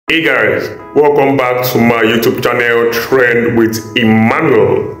Hey guys, welcome back to my YouTube channel Trend with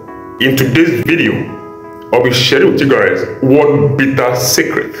Emmanuel. In today's video, I'll be sharing with you guys one bitter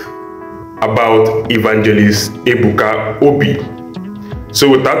secret about evangelist EBUKA OBI. So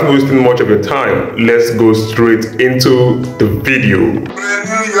without wasting much of your time, let's go straight into the video.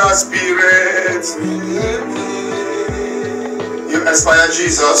 Renew your spirit. You inspire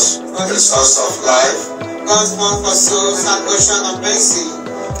Jesus, the source of life. God's one for souls and ocean of mercy.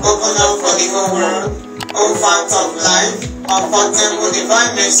 Open up for the whole world, O fount of life, upon them with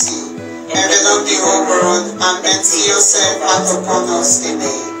divine mercy. Envelop the whole world and empty yourself out upon us.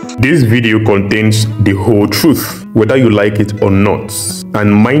 Amen. This video contains the whole truth, whether you like it or not.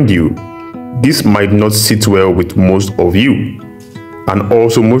 And mind you, this might not sit well with most of you. And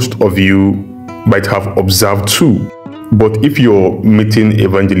also most of you might have observed too. But if you're meeting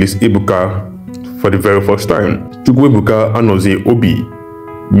Evangelist EBUKA for the very first time, EBUKA Anozie OBI,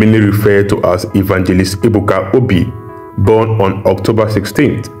 mainly referred to as Evangelist EBUKA OBI, born on October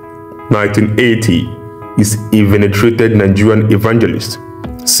 16th, 1980, is a venerated Nigerian evangelist,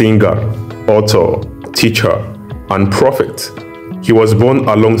 singer, author, teacher, and prophet. He was born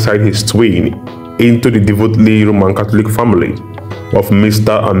alongside his twin into the devotedly Roman Catholic family of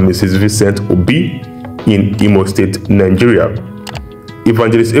Mr. and Mrs. Vincent Obi in Imo State, Nigeria.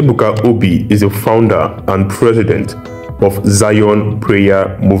 Evangelist EBUKA OBI is the founder and president of Zion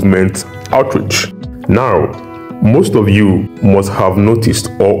Prayer Movement Outreach. Now, most of you must have noticed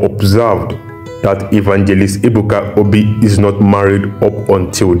or observed that Evangelist EBUKA OBI is not married up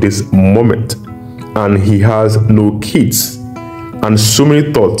until this moment, and he has no kids. And so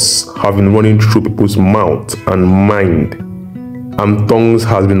many thoughts have been running through people's mouth and mind, and tongues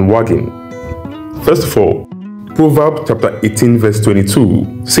has been wagging. First of all, Proverbs chapter 18 verse 22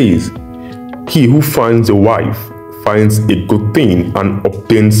 says, "He who finds a wife finds a good thing and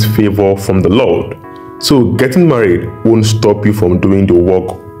obtains favor from the Lord." So getting married won't stop you from doing the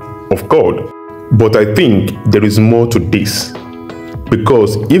work of God. But I think there is more to this.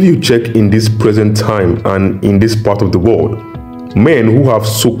 Because if you check in this present time and in this part of the world, men who have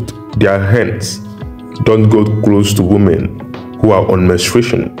soaked their hands don't go close to women who are on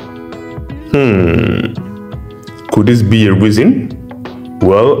menstruation. Could this be a reason?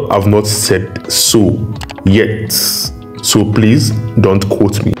 Well, I've not said so yet, so please don't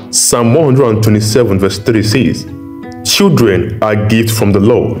quote me. Psalm 127 verse 3 says, "Children are gifts from the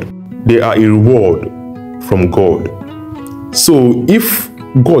Lord. They are a reward from God." So if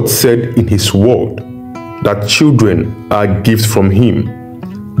God said in his word that children are gifts from him,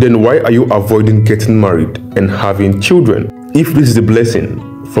 then why are you avoiding getting married and having children if this is a blessing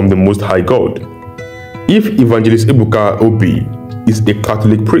from the Most High God? If Evangelist EBUKA OBI is a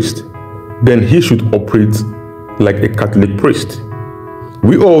Catholic priest, then he should operate like a Catholic priest.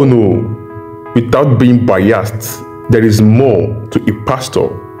 We all know, without being biased, there is more to a pastor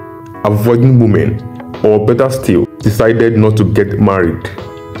avoiding women, or better still, decided not to get married.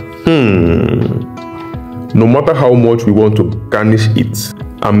 No matter how much we want to garnish it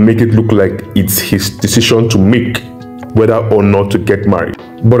and make it look like it's his decision to make whether or not to get married,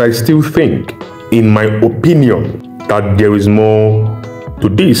 but I still think, in my opinion, that there is more to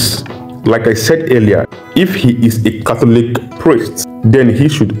this. Like I said earlier, if he is a Catholic priest, then he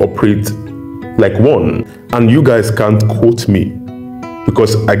should operate like one. And you guys can't quote me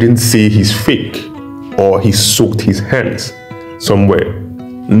because I didn't say he's fake or he soaked his hands somewhere.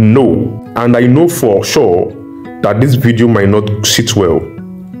 No. And I know for sure that this video might not sit well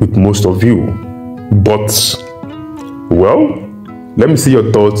with most of you. But, well, let me see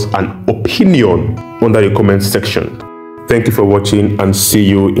your thoughts and opinion under the comment section. Thank you for watching and see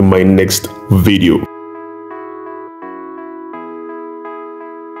you in my next video.